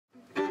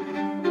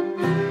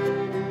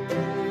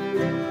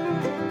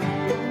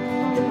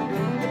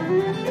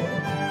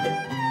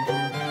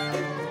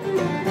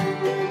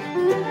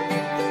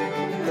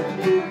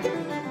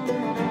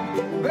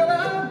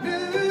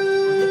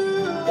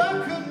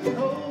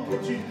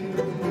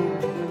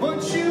you.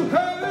 Once you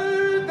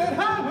heard that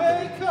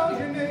highway call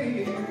your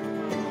name,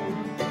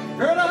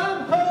 girl,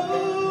 I'm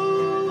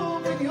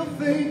hoping you'll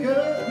think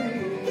of me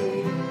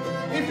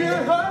if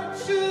your heart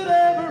should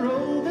ever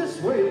roll this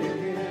way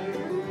again.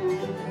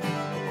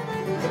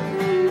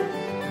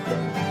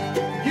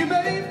 You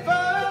may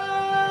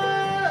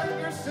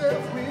find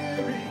yourself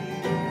weary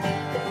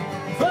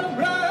from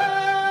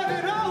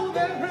riding on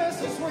that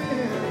restless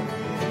wind.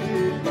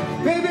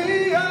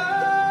 Maybe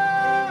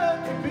I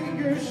could be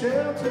your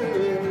shelter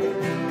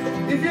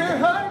if your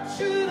heart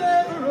should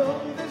ever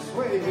roll this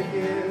way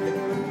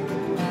again.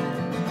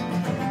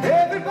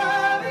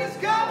 Everybody's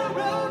got a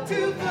road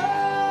to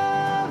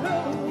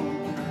follow,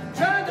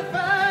 trying to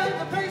find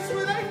the place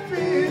where they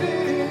fit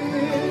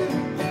in.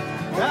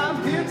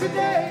 I'm here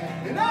today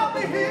and I'll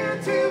be here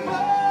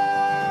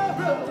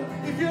tomorrow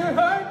if your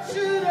heart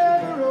should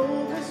ever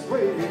roll this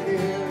way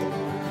again.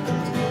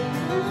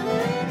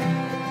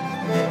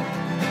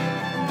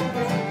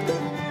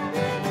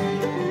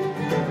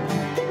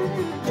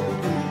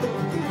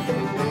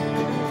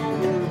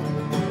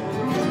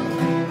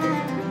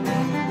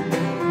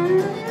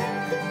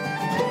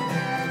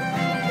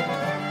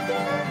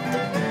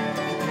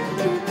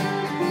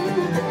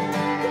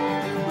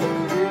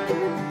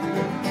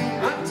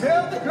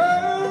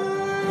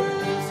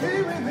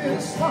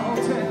 Small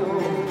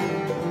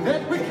town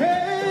that we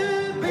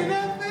can't be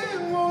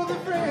nothing more than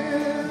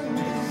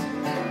friends,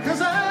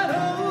 'cause I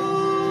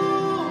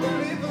don't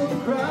leave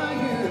them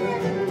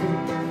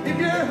crying if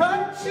your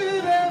heart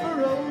should ever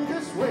roll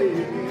this way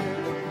again.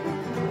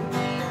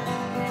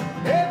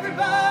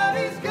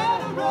 Everybody's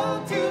got a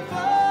road to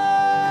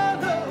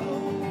follow,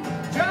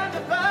 trying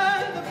to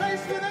find the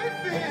place where they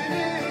fit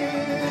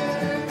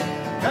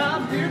in.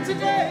 I'm here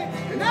today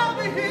and I'll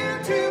be here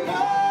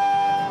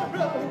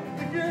tomorrow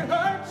if your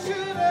heart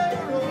should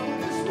ever roll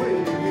this way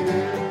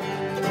again.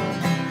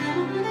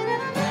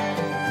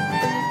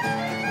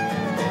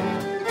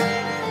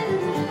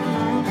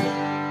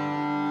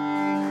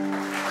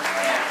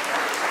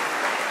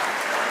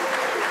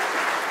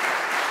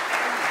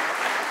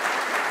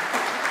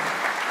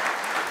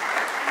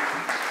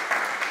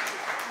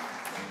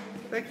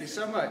 Thank you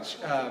so much.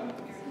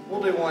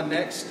 We'll do one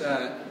next.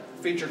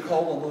 Feature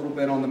Cole a little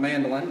bit on the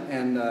mandolin,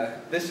 and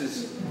this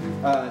is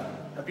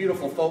a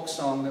beautiful folk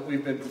song that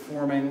we've been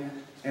performing,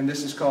 and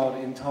this is called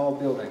In Tall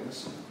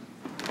Buildings.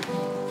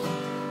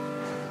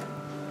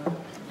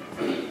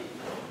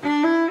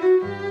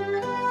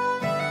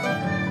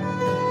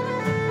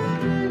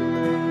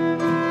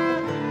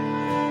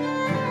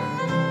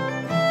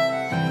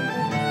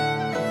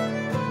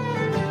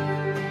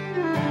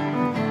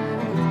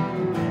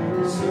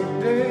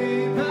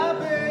 Someday, my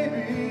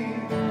baby,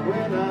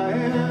 when I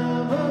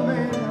am a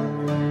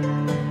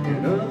man,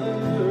 and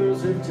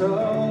others have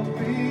taught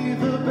me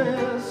the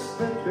best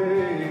that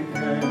they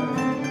can,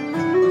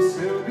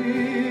 there'll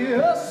be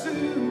a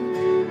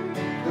suit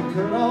that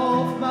cut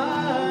off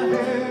my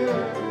hair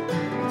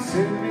and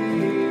send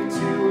me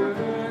to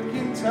work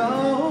in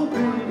tall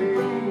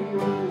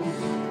buildings.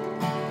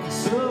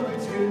 So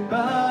it's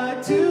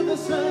goodbye to the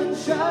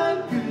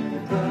sunshine,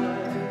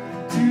 goodbye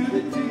to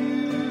the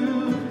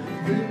dew,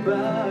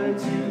 goodbye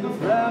to the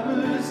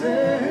flowers,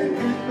 and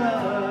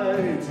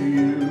goodbye to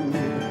you.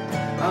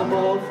 I'm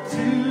off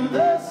to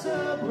the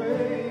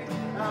subway,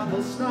 I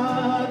must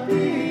not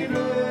be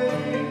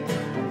late.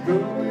 I'm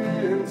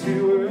going to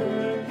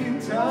work in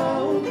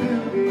tall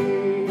buildings.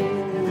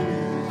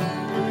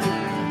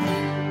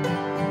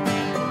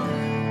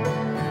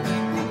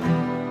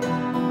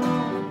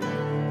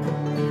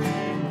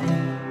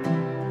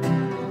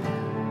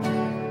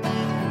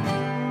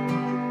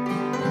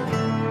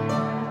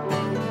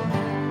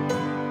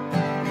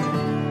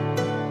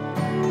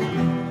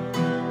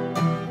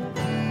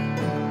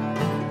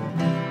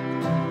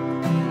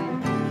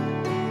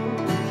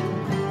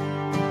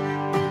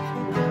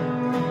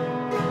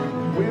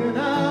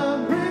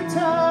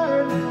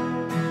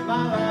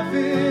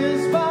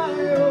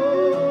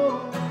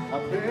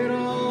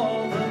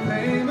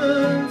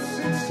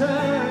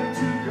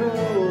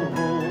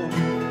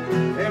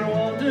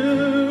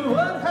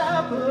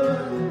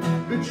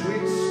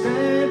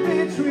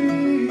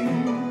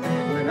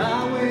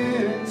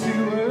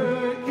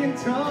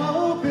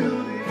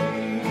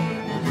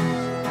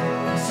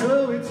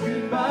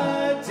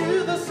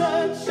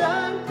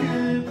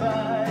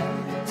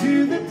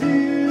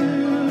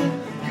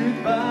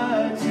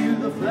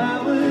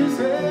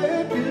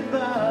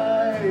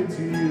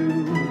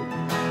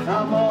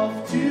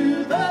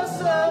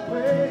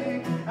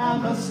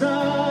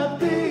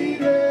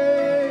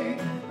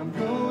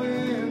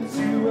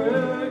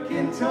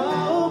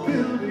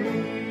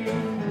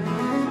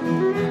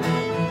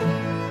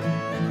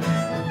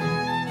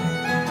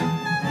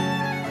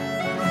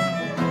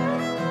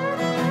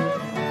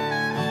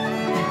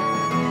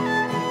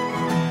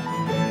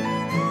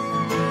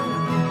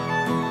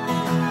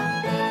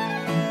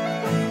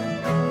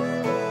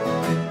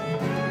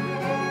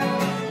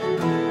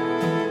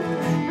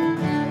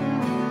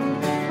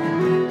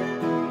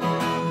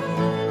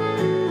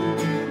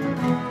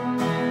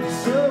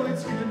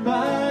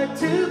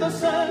 the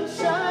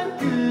sunshine,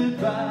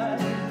 goodbye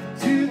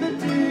to the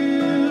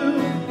dew,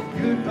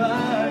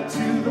 goodbye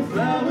to the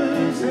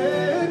flowers,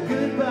 and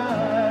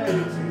goodbye to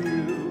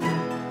you.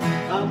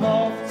 I'm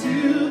off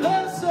to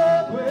the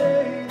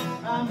subway,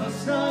 I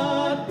must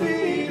not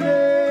be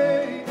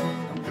late.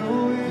 I'm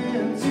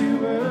going to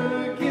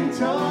work in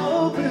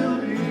tall buildings.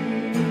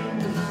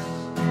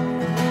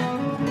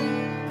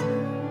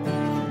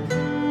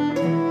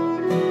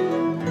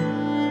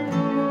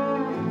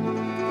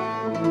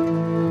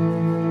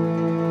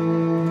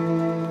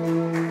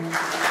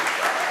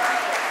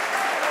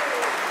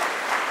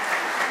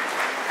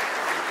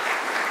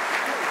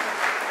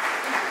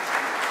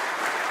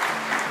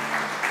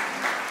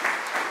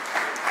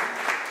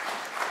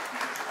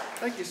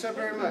 Thank you so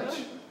very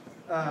much.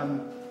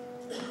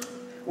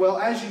 Well,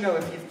 as you know,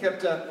 if you've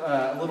kept up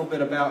a little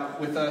bit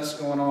with us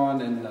going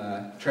on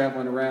and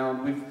traveling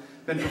around, we've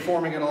been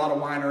performing at a lot of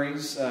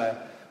wineries.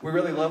 We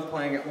really love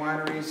playing at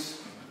wineries.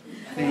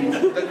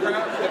 The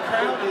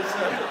crowd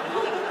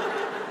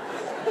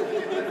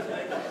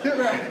is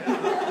right.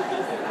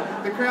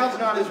 The crowd's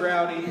not as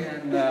rowdy,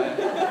 and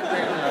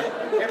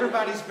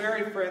everybody's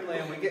very friendly,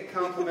 and we get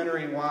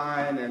complimentary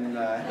wine, and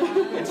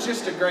it's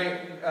just a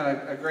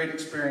great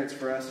experience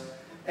for us.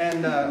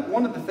 And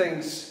one of the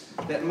things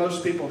that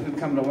most people who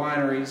come to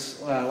wineries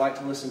like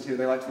to listen to,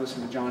 they like to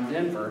listen to John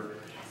Denver.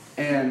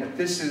 And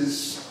this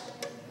is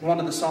one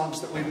of the songs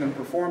that we've been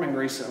performing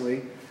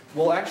recently.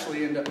 We'll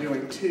actually end up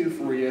doing two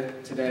for you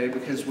today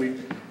because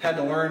we've had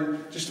to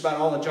learn just about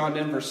all of John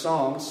Denver's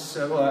songs.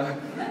 So I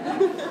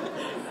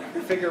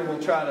figure we'll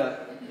try to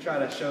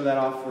show that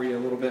off for you a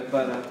little bit.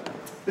 But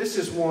this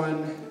is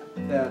one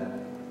that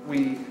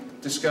we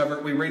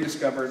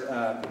rediscovered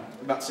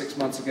about 6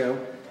 months ago.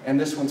 And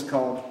this one's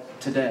called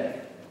Today.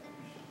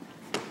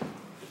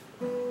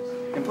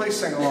 And please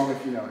sing along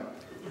if you know it.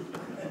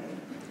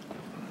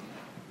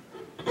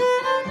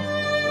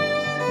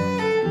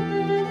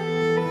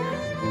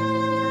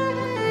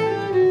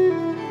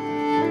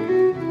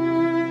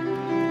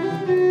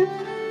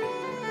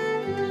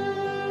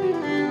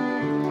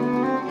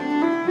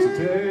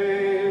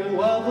 Today,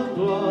 while the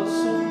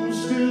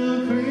blossoms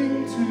still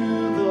cling to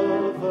the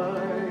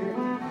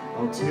vine,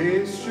 I'll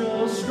taste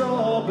your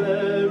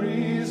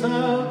strawberries,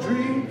 I'll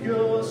drink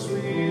your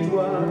sweet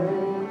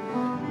wine.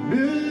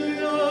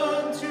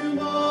 Million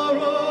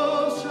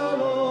tomorrows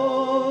shall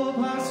all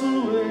pass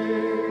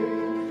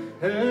away,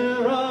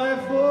 ere I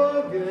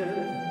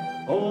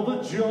forget all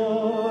the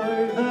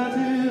joy that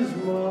is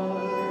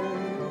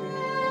mine.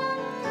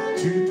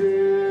 Today,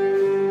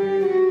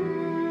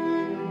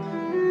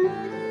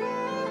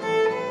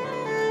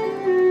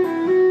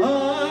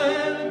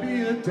 I'll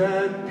be a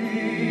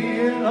dandy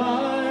and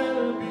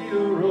I'll be a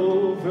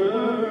rover.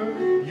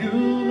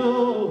 You'll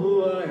know who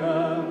I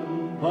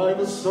am by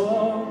the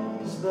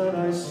songs that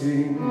I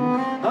sing.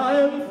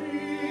 I'll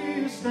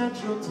feast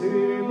at your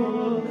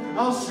table,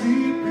 I'll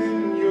sleep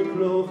in your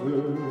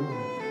clover.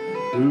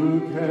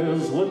 Who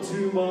cares what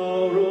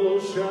tomorrow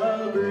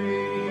shall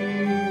bring?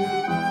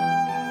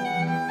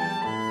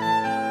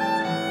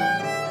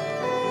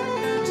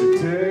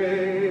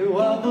 Today,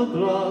 while the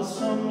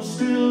blossoms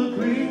still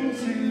cling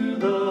to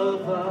the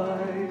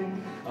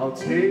vine, I'll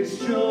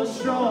taste your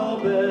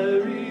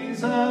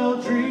strawberries,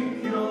 I'll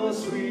drink your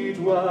sweet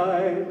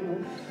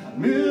wine.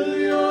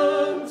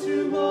 Million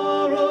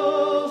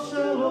tomorrows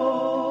shall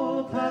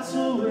all pass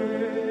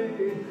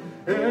away,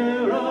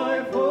 ere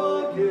I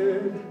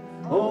forget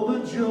all the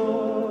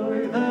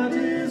joy that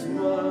is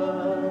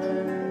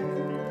mine.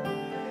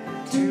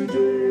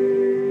 Today,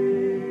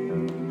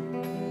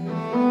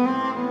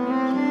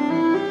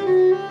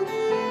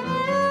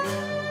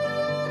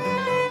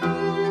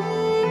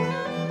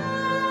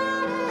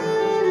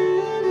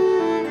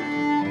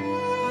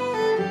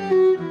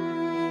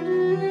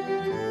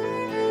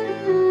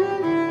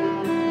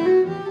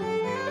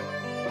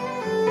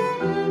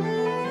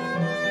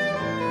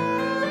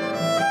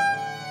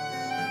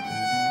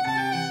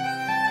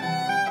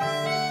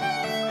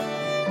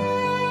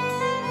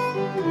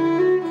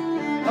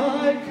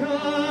 I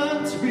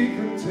can't be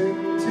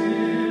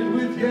contented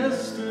with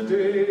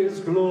yesterday's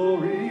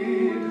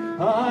glory.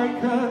 I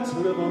can't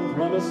live on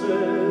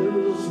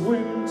promises,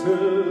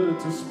 winter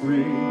to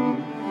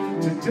spring.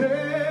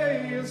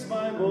 Today is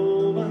my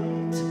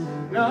moment,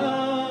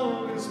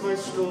 now is my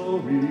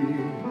story.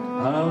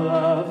 I'll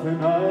laugh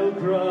and I'll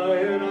cry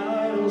and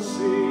I'll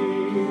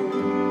sing.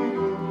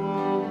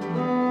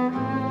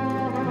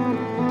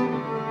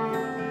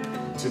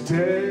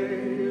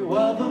 Today,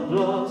 while the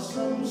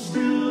blossoms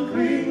still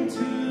cling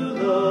to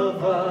the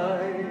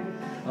vine,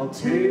 I'll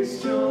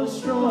taste your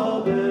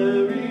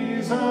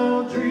strawberries,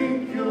 I'll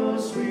drink your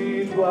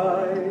sweet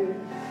wine.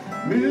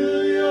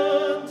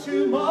 Million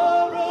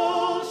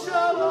tomorrows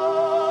shall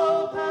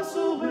all pass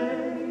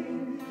away,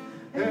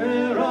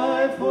 ere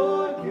I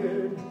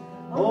forget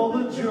all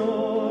the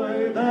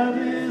joy that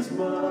is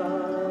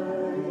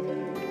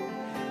mine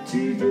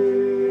today.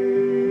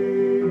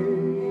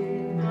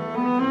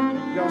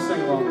 Y'all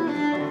sing along with me.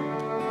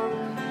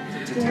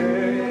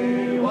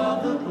 Today,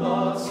 while the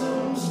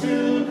blossoms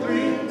still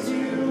cling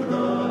to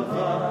the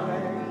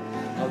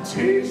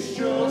taste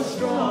your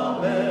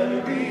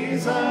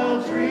strawberries,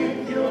 I'll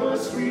drink your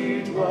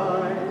sweet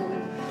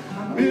wine.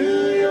 A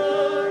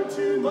million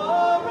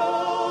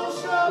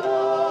tomorrows shall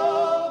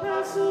all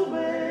pass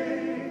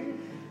away,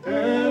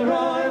 ere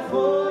I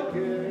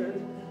forget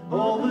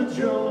all the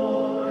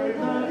joy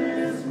that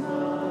is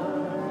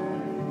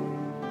mine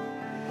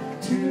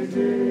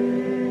today.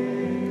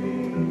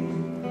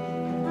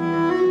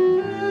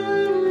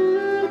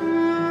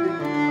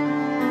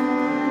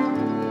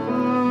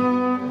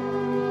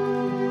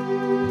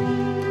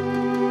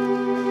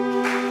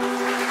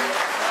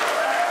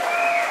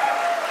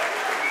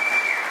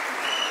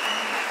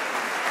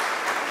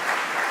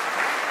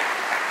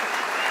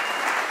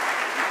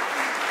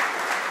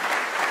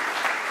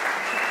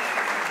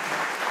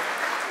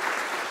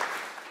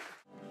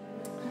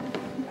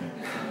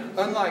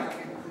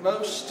 Unlike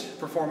most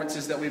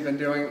performances that we've been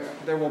doing,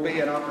 there will be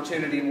an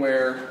opportunity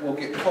where we'll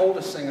get Cole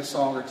to sing a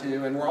song or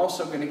two, and we're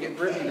also going to get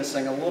Brittany to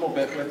sing a little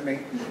bit with me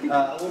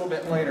a little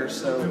bit later,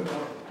 so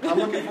I'm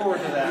looking forward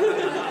to that.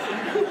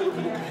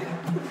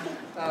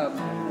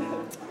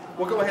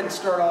 We'll go ahead and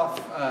start off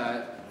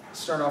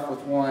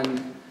with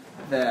one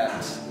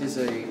that is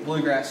a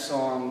bluegrass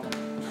song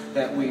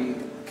that we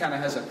kind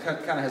of has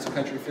a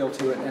country feel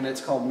to it, and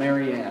it's called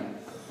Mary Ann.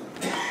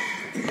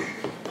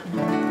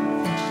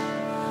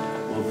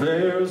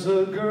 There's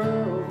a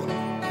girl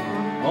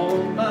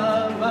on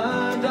my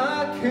mind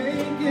I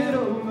can't get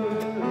over,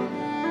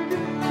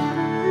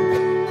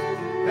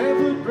 that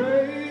would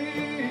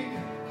break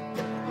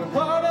the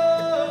heart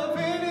of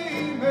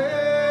any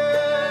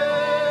man.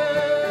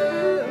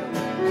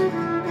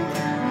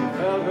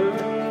 Without her,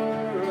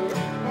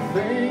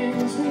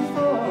 things will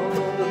fall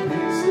to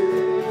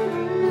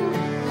pieces.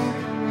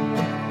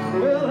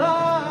 Well,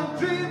 I'm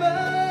dreaming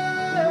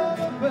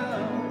about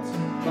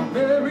my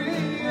Mary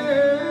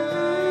Ann.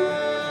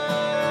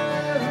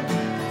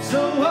 So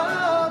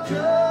I'll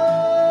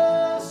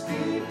just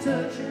keep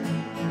touching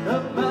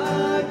up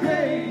my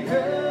gray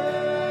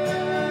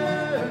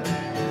hair,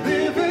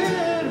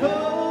 living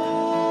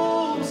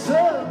home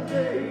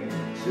someday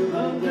she'll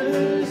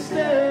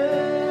understand.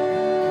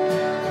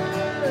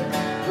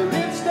 But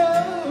it's no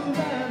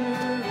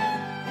matter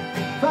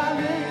if I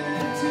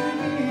live to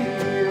be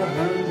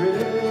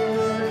 100,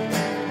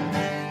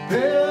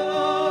 there'll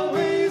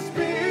always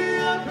be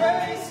a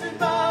place in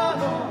my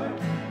heart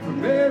for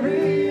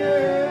Mary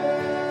Ann.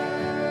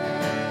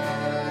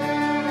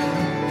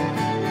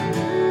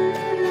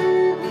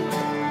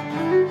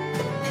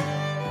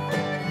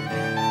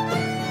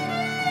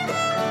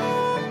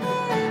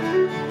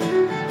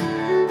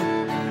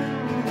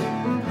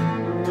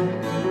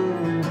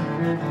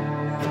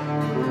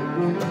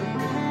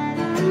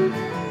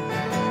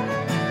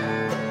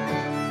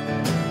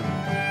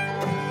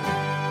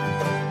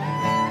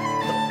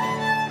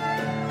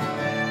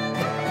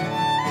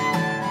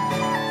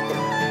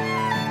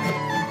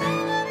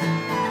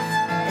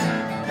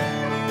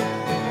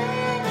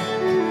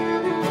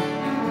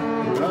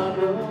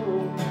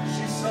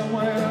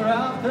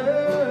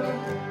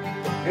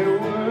 In a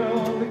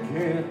world that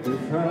can't be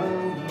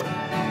found,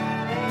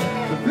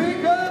 to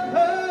think of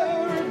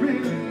her, it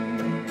really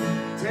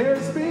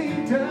tears me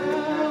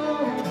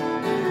down.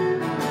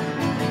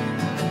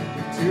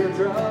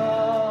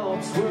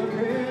 Teardrops were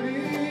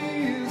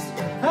pennies,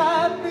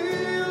 I'd be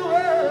a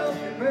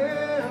wealthy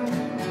man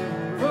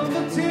from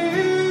the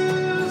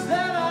tears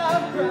that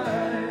I've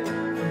cried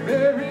for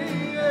Mary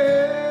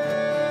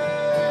Ann.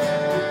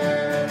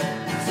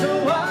 So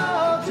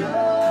I'll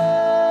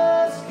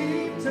just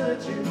keep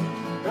touching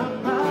up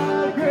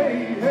my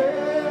gray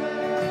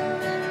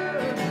hair,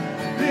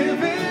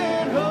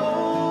 living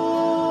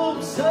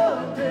home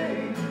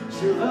someday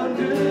she'll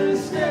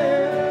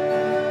understand.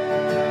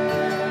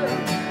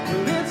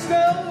 But it's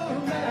no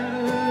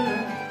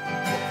matter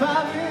if I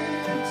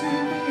live to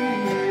be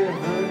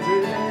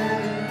 100,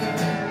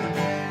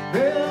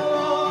 there'll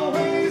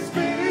always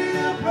be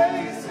a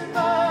place in my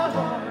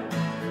heart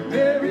for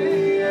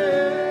Mary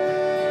Ann.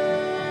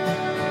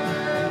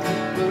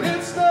 But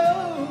it's no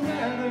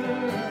matter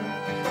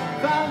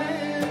if I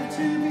live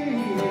to be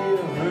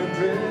 100,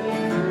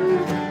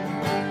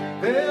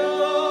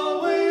 there'll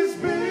always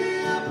be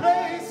a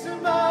place in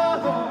my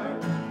heart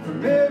for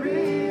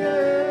Mary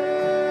Ann.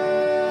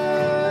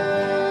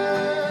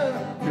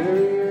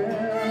 Mary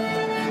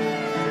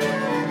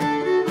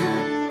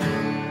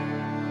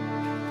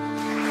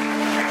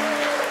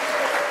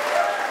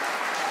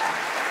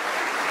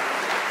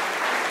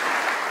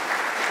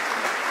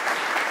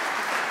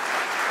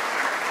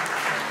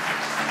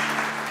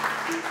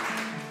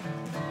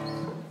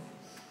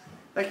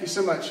Thank you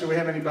so much. Do we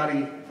have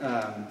anybody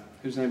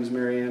whose name is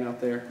Mary Ann out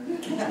there?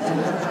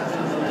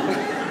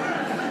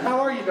 How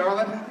are you,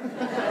 darling?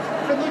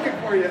 Been looking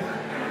for you.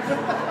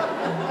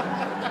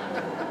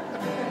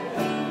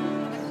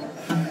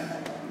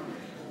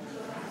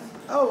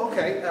 Oh,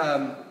 okay.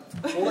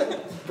 We'll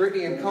let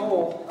Brittany and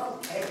Cole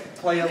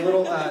play a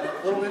little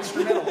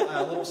instrumental,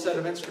 a little set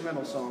of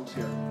instrumental songs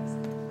here.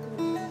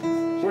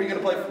 What are you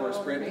going to play for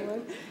us, Brittany?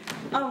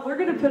 We're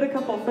going to put a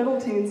couple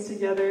fiddle tunes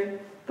together.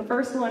 The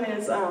first one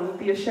is the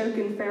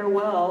Ashokan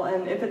Farewell,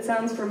 and if it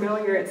sounds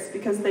familiar, it's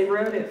because they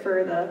wrote it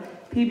for the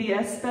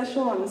PBS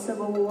special on the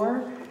Civil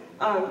War,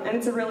 and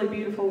it's a really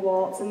beautiful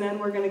waltz. And then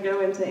we're going to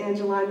go into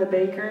Angeline the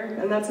Baker,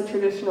 and that's a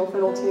traditional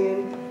fiddle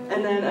tune,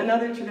 and then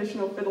another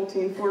traditional fiddle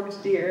tune,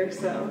 Forked Deer,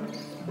 so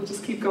we'll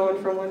just keep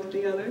going from one to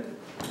the other.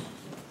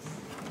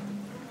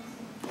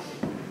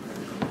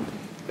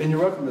 And you're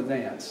welcome to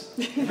dance.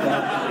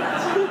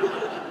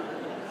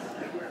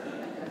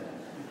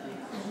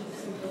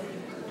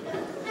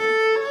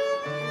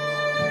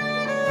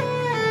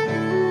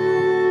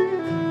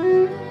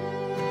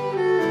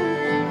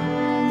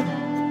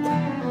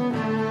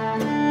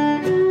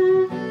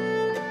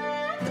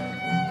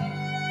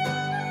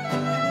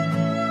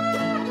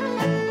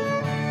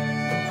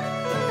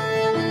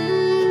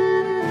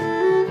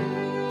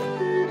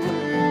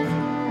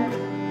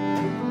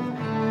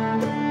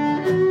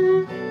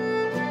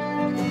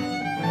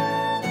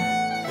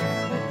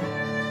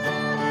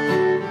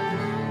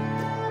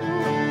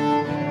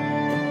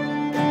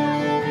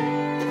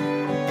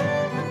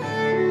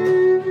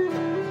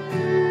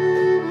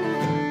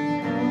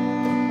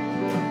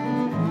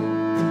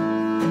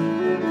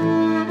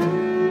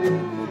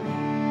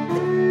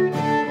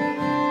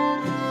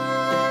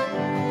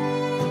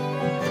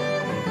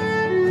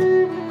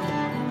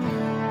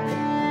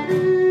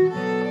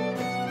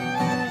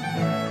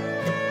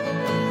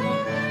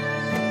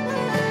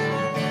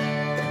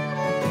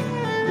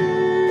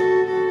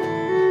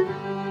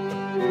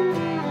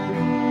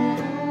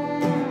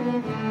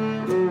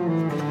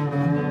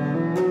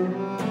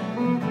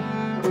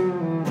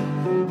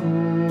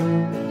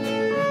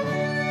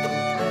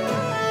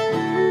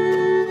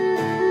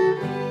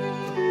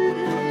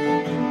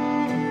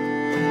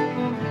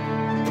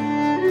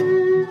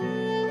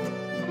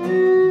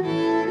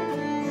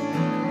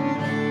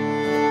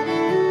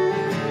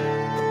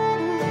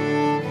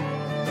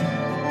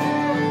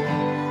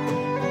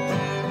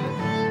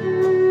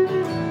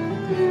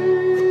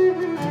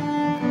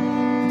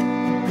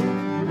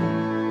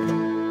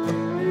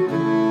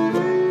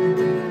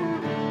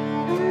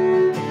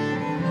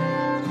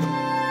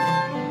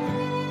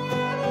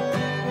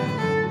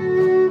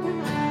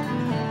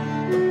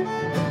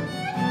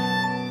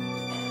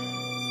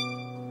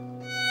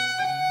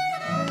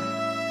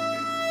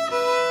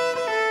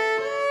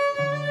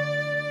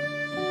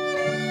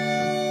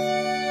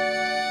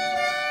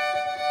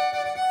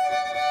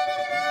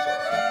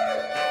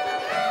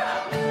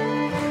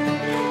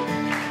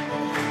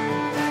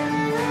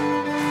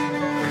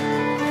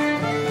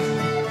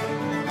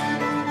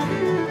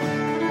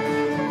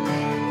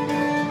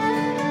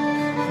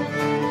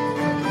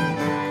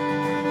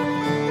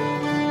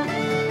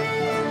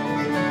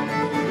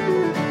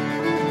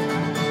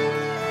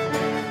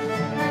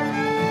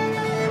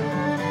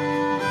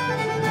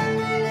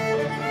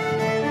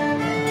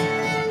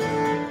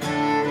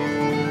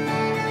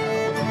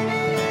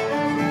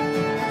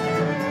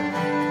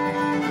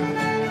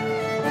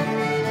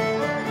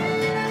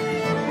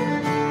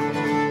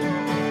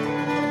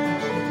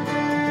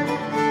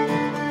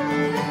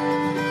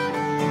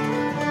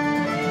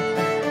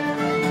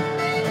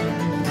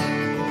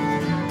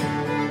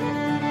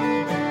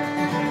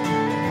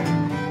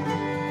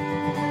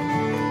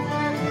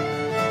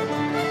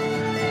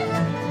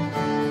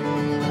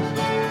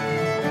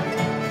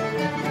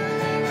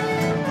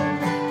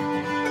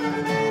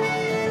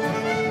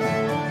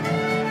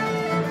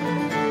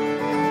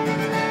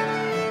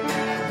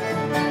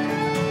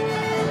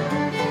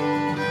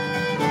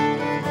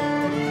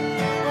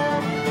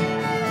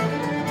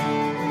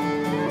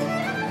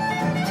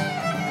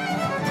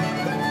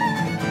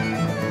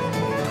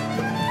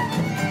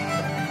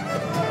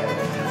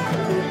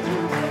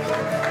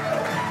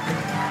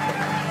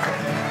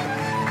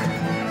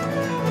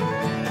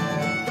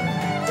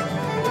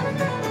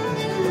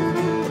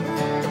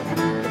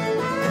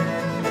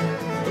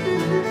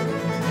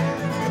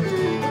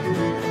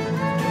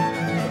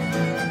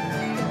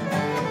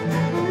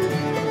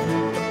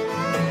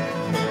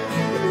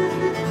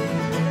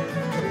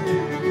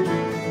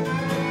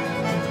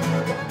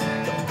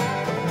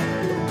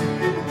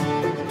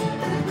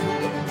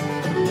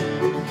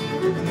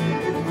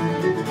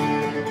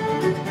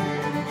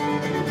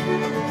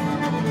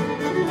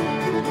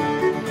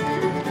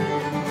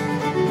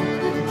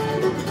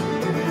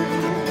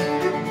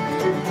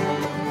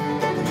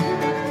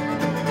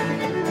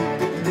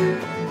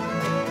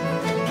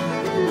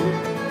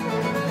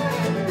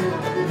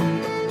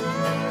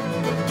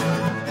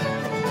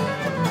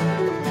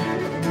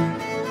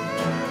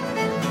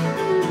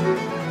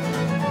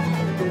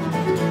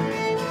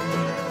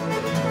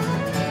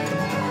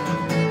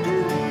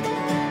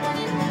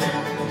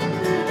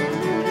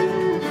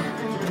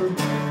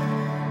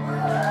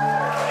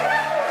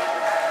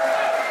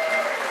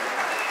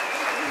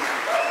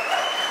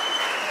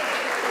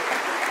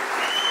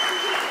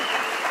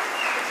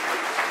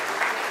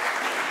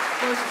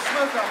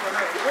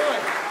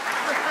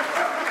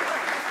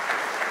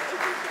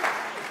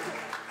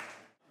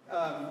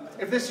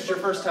 If this is your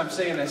first time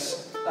seeing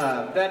us,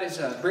 that is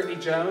Brittany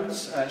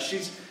Jones.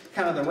 She's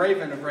kind of the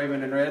Raven of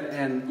Raven and Red,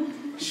 and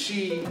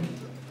she,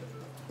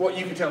 well,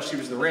 you can tell she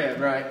was the Red,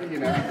 right? You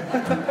know.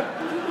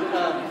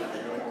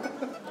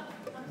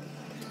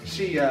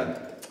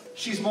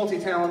 She's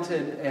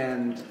multi-talented,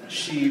 and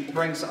she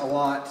brings a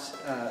lot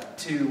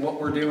to what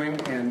we're doing,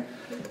 and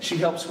she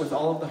helps with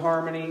all of the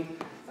harmony,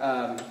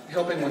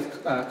 helping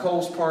with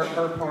Cole's part,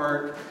 her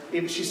part.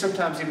 She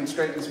sometimes even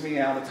straightens me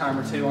out a time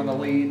or two on the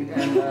lead,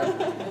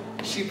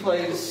 and she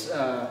plays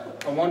a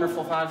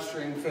wonderful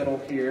 5-string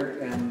fiddle here,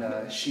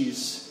 and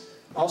she's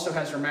also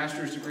has her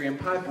master's degree in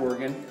pipe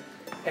organ,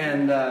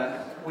 and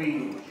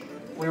we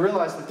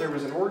realized that there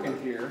was an organ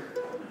here.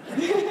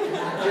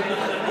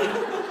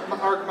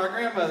 My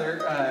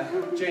grandmother,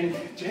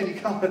 Janie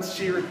Collins,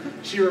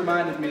 she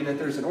reminded me that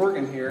there's an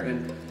organ here,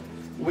 and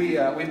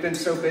we've been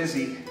so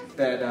busy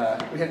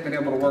that we haven't been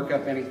able to work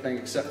up anything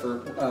except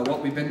for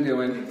what we've been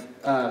doing.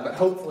 But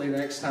hopefully the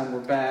next time we're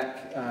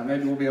back,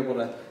 maybe we'll be able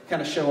to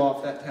kind of show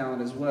off that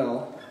talent as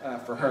well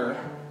for her.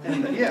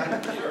 And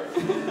yeah,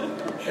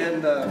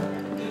 and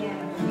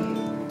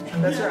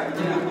that's right.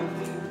 Yeah,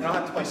 and I'll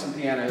have to play some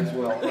piano as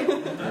well.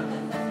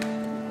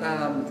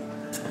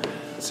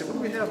 Let's see, what do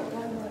we have?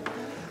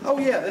 Oh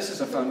yeah, this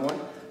is a fun one.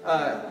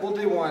 We'll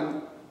do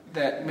one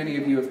that many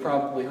of you have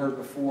probably heard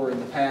before in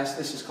the past.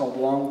 This is called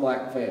Long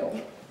Black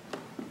Veil.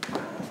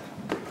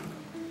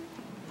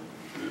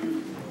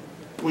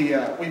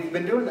 We've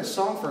been doing this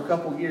song for a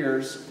couple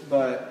years,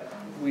 but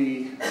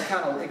it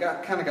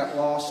kind of got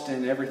lost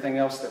in everything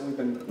else that we've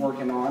been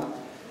working on,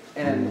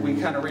 and we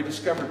kind of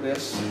rediscovered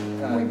this.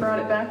 We brought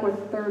it back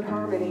with third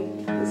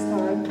harmony this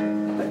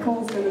time that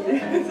Cole's going to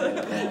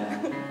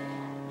do.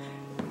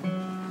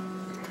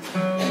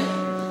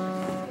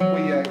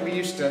 We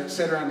used to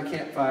sit around the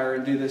campfire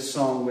and do this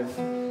song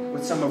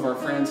with some of our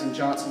friends in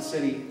Johnson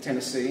City,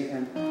 Tennessee,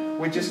 and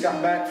we just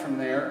got back from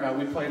there.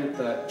 We played at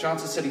the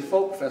Johnson City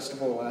Folk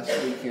Festival last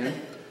weekend,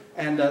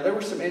 and there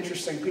were some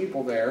interesting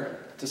people there,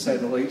 to say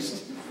the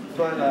least.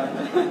 But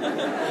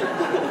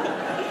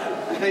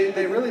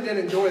they really did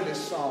enjoy this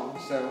song,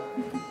 so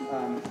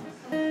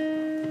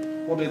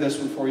we'll do this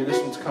one for you. This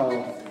one's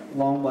called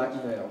Long Black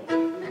Veil.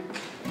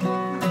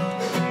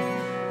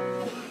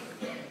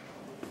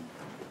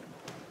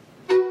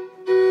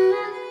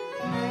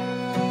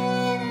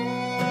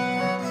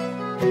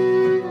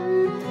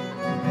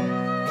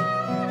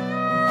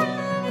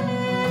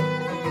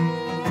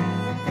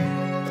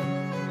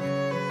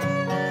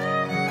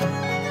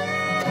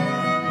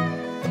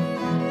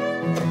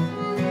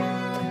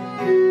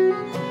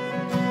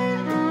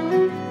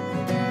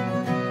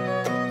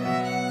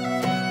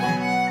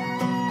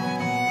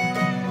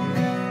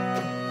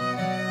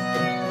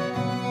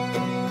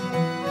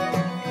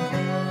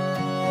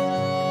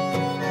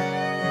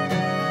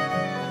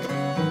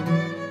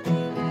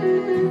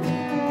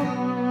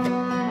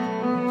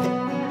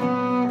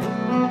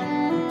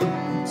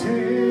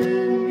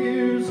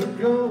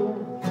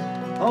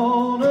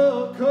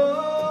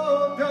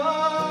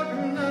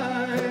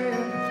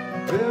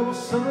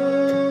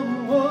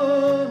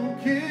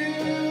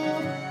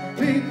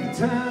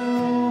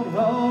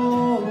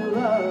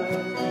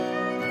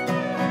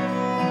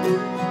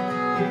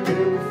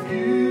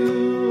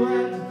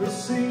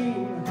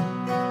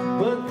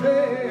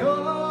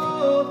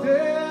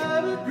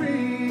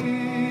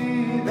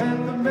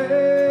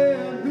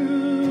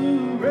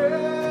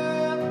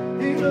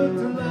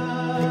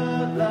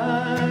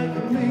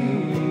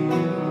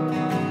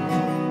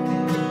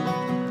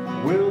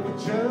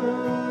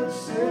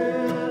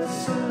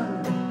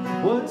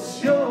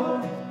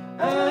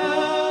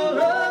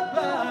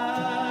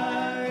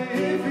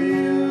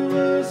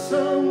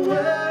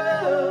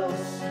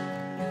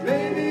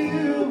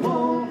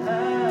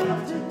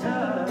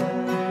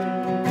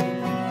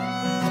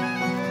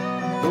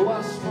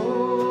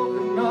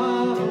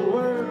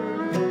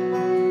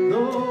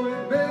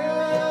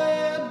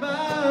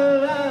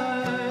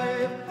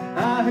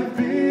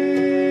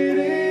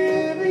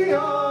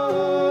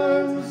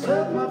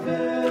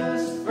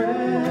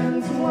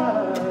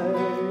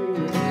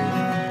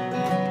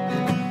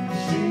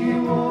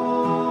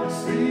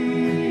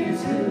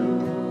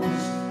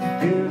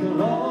 In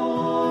long